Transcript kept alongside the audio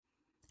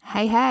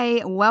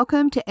Hey,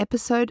 welcome to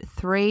episode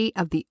 3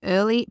 of the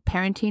Early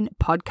Parenting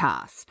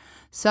Podcast.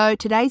 So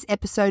today's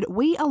episode,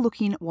 we are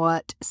looking at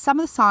what some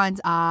of the signs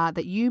are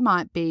that you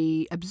might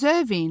be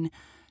observing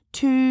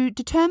to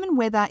determine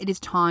whether it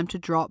is time to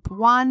drop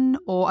one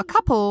or a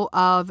couple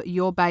of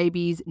your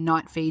baby's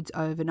night feeds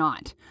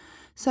overnight.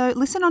 So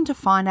listen on to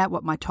find out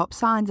what my top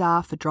signs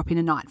are for dropping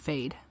a night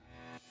feed.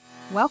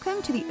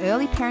 Welcome to the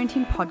Early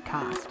Parenting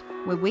Podcast,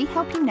 where we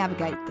help you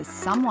navigate the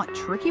somewhat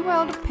tricky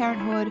world of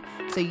parenthood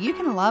so you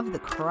can love the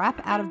crap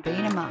out of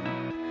being a mum.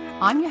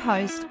 I'm your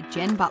host,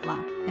 Jen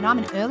Butler, and I'm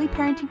an early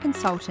parenting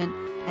consultant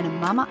and a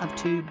mama of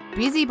 2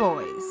 busy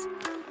boys.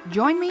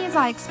 Join me as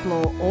I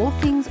explore all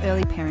things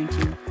early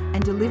parenting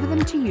and deliver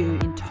them to you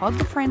in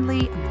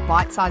toddler-friendly,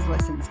 bite-sized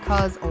lessons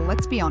because,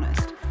 let's be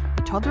honest,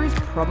 the toddler is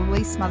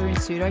probably smothering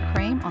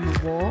pseudo-cream on the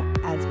wall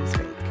as we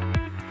speak.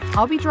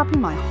 I'll be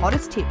dropping my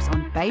hottest tips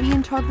on baby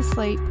and toddler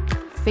sleep,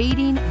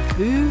 feeding,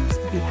 boobs,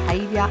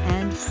 behaviour,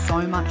 and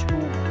so much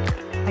more.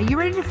 Are you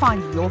ready to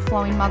find your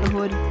flow in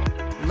motherhood?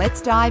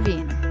 Let's dive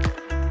in.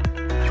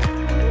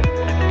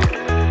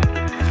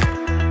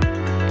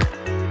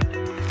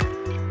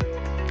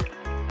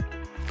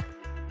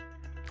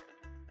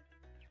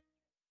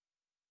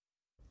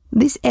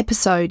 This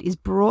episode is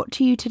brought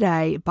to you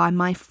today by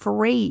my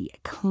free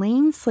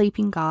clean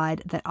sleeping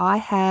guide that I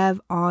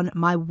have on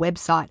my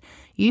website.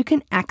 You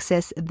can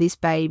access this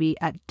baby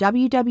at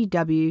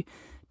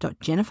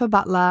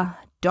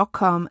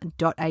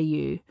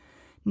www.jenniferbutler.com.au.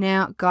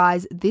 Now,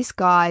 guys, this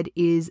guide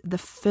is the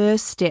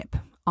first step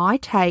I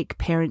take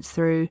parents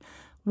through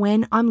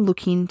when I'm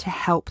looking to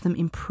help them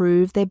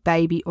improve their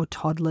baby or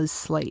toddler's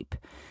sleep.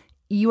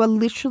 You are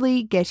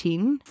literally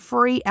getting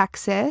free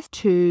access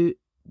to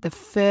the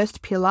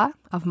first pillar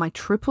of my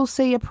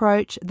CCC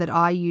approach that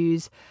I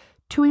use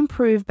to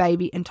improve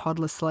baby and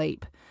toddler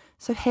sleep.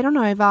 So head on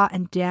over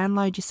and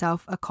download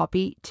yourself a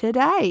copy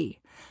today.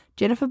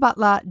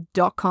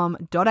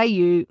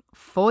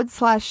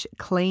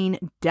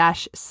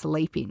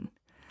 jenniferbutler.com.au/clean-sleeping.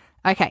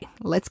 Okay,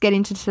 let's get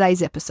into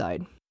today's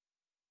episode.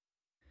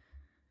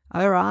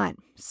 All right,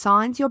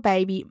 signs your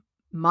baby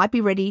might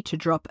be ready to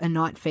drop a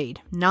night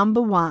feed.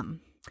 Number 1,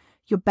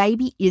 your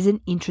baby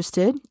isn't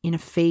interested in a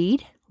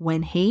feed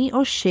when he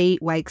or she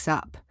wakes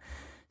up.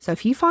 So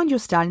if you find you're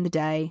starting the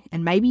day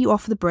and maybe you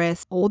offer the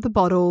breast or the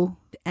bottle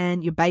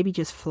and your baby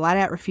just flat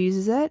out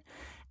refuses it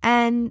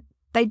and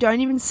they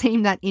don't even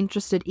seem that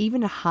interested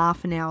even a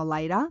half an hour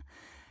later,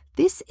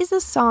 this is a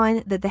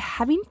sign that they're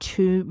having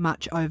too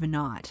much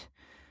overnight.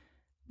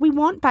 We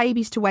want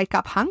babies to wake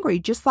up hungry,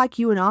 just like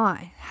you and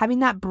I. Having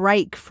that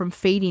break from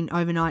feeding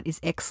overnight is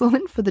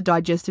excellent for the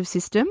digestive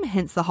system,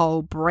 hence the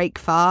whole break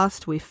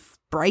fast with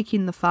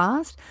breaking the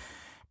fast.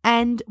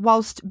 And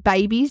whilst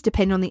babies,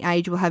 depending on the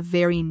age, will have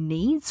varying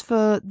needs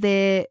for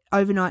their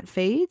overnight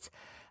feeds,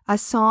 a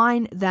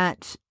sign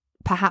that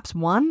perhaps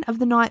one of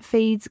the night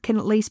feeds can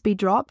at least be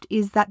dropped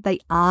is that they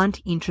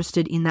aren't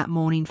interested in that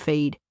morning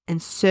feed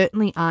and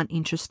certainly aren't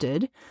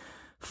interested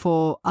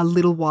for a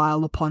little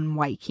while upon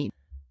waking.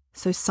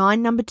 So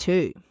sign number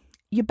 2,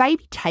 your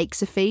baby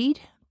takes a feed,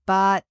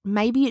 but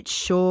maybe it's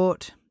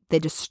short, they're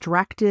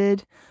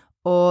distracted,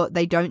 or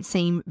they don't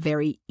seem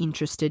very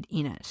interested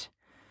in it.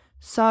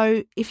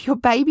 So if your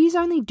baby's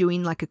only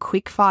doing like a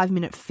quick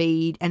 5-minute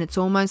feed and it's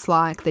almost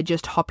like they're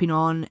just hopping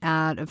on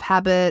out of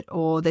habit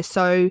or they're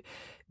so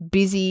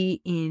busy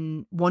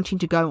in wanting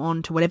to go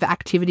on to whatever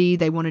activity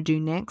they want to do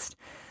next,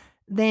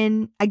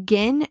 then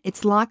again,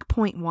 it's like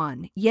point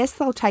 1. Yes,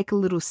 they'll take a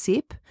little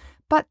sip,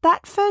 but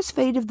that first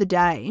feed of the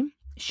day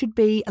should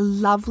be a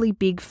lovely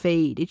big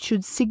feed. It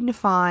should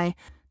signify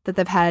that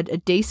they've had a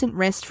decent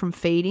rest from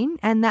feeding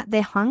and that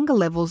their hunger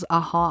levels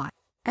are high.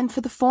 And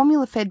for the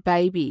formula-fed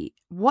baby,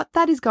 what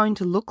that is going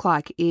to look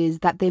like is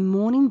that their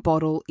morning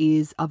bottle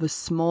is of a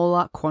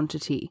smaller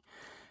quantity,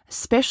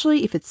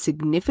 especially if it's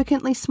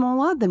significantly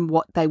smaller than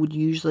what they would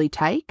usually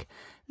take.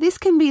 This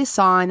can be a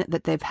sign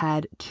that they've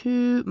had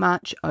too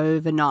much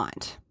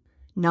overnight.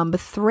 Number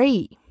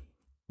 3,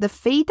 the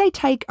feed they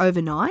take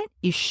overnight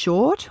is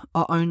short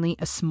or only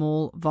a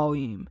small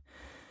volume.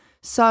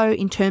 So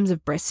in terms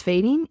of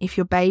breastfeeding, if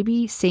your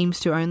baby seems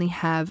to only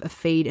have a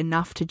feed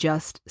enough to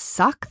just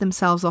suck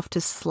themselves off to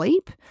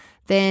sleep,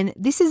 then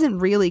this isn't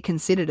really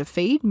considered a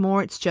feed,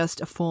 more it's just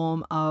a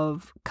form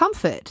of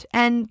comfort.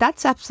 And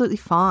that's absolutely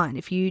fine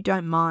if you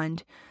don't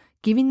mind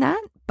giving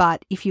that.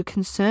 But if you're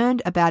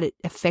concerned about it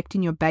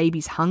affecting your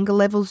baby's hunger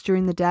levels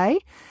during the day,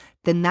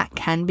 then that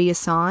can be a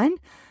sign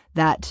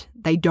that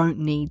they don't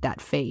need that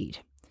feed.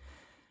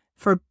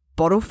 For a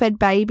bottle-fed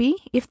baby,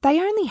 if they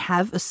only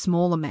have a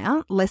small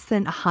amount, less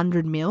than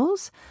 100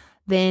 mils,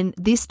 then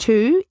this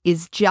too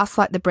is just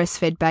like the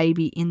breastfed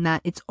baby in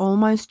that it's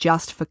almost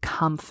just for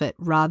comfort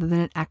rather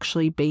than it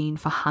actually being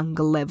for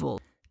hunger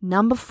level.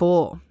 Number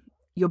 4,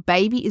 your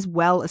baby is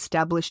well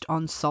established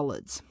on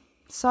solids.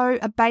 So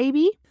a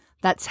baby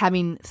that's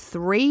having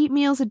 3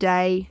 meals a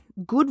day,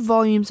 good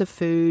volumes of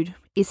food,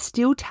 is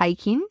still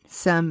taking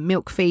some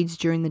milk feeds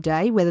during the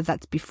day, whether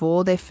that's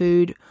before their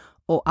food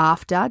or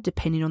after,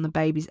 depending on the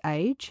baby's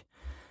age.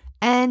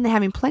 And they're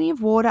having plenty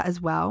of water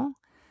as well.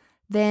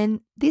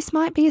 then this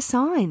might be a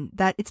sign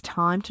that it's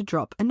time to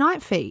drop a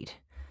night feed.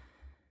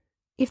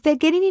 If they're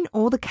getting in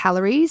all the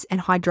calories and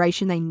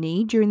hydration they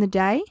need during the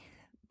day,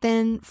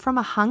 then from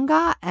a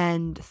hunger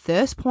and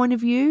thirst point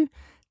of view,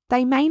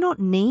 they may not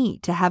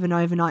need to have an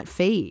overnight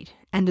feed.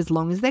 And as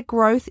long as their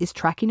growth is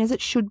tracking as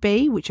it should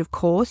be, which of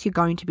course you're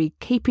going to be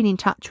keeping in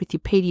touch with your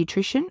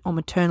paediatrician or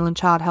maternal and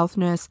child health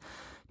nurse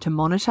to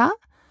monitor,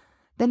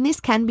 then this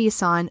can be a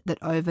sign that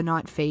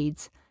overnight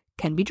feeds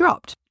can be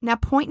dropped. Now,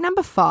 point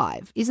number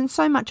 5 isn't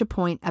so much a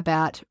point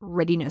about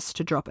readiness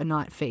to drop a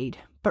night feed,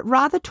 but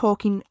rather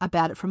talking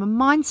about it from a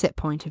mindset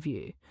point of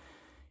view.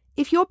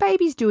 If your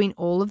baby's doing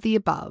all of the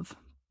above,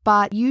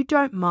 but you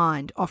don't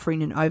mind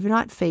offering an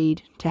overnight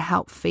feed to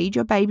help feed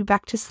your baby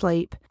back to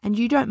sleep, and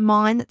you don't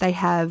mind that they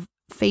have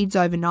feeds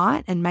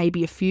overnight and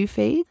maybe a few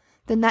feeds,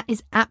 then that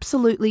is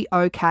absolutely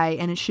okay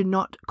and it should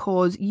not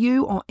cause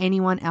you or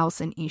anyone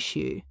else an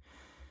issue.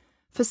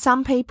 For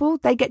some people,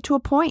 they get to a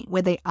point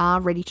where they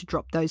are ready to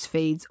drop those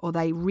feeds or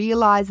they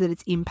realise that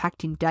it's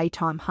impacting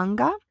daytime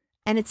hunger,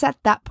 and it's at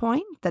that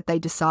point that they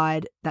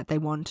decide that they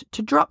want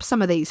to drop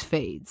some of these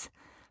feeds.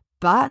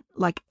 But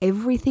like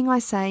everything I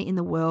say in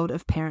the world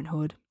of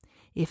parenthood,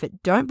 if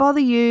it don't bother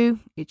you,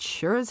 it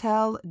sure as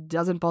hell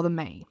doesn't bother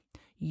me.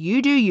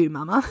 You do you,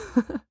 mama.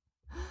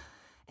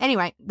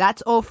 Anyway,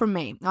 that's all from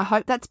me. I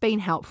hope that's been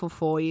helpful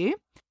for you.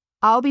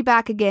 I'll be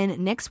back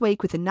again next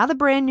week with another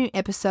brand new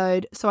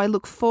episode, so I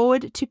look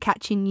forward to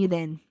catching you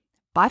then.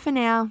 Bye for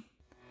now.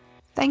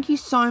 Thank you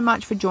so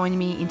much for joining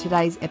me in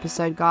today's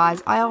episode,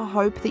 guys. I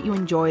hope that you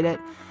enjoyed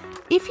it.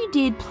 If you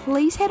did,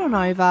 please head on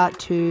over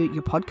to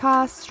your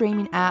podcast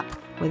streaming app,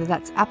 whether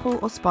that's Apple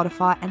or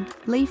Spotify, and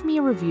leave me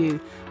a review.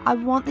 I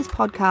want this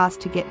podcast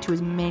to get to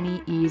as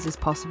many ears as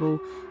possible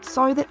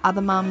so that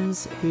other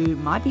mums who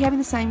might be having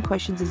the same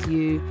questions as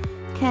you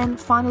can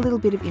find a little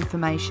bit of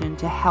information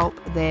to help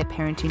their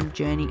parenting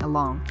journey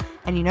along.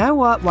 And you know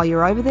what? While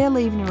you're over there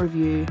leaving a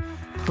review,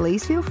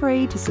 please feel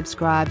free to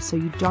subscribe so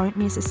you don't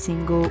miss a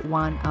single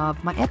one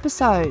of my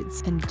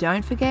episodes. And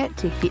don't forget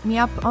to hit me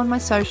up on my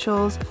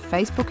socials,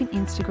 Facebook and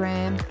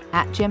Instagram,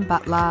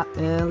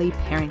 @JemButler_Early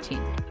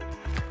Parenting.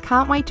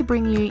 Can't wait to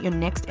bring you your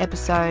next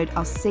episode.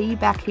 I'll see you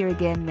back here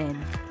again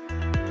then.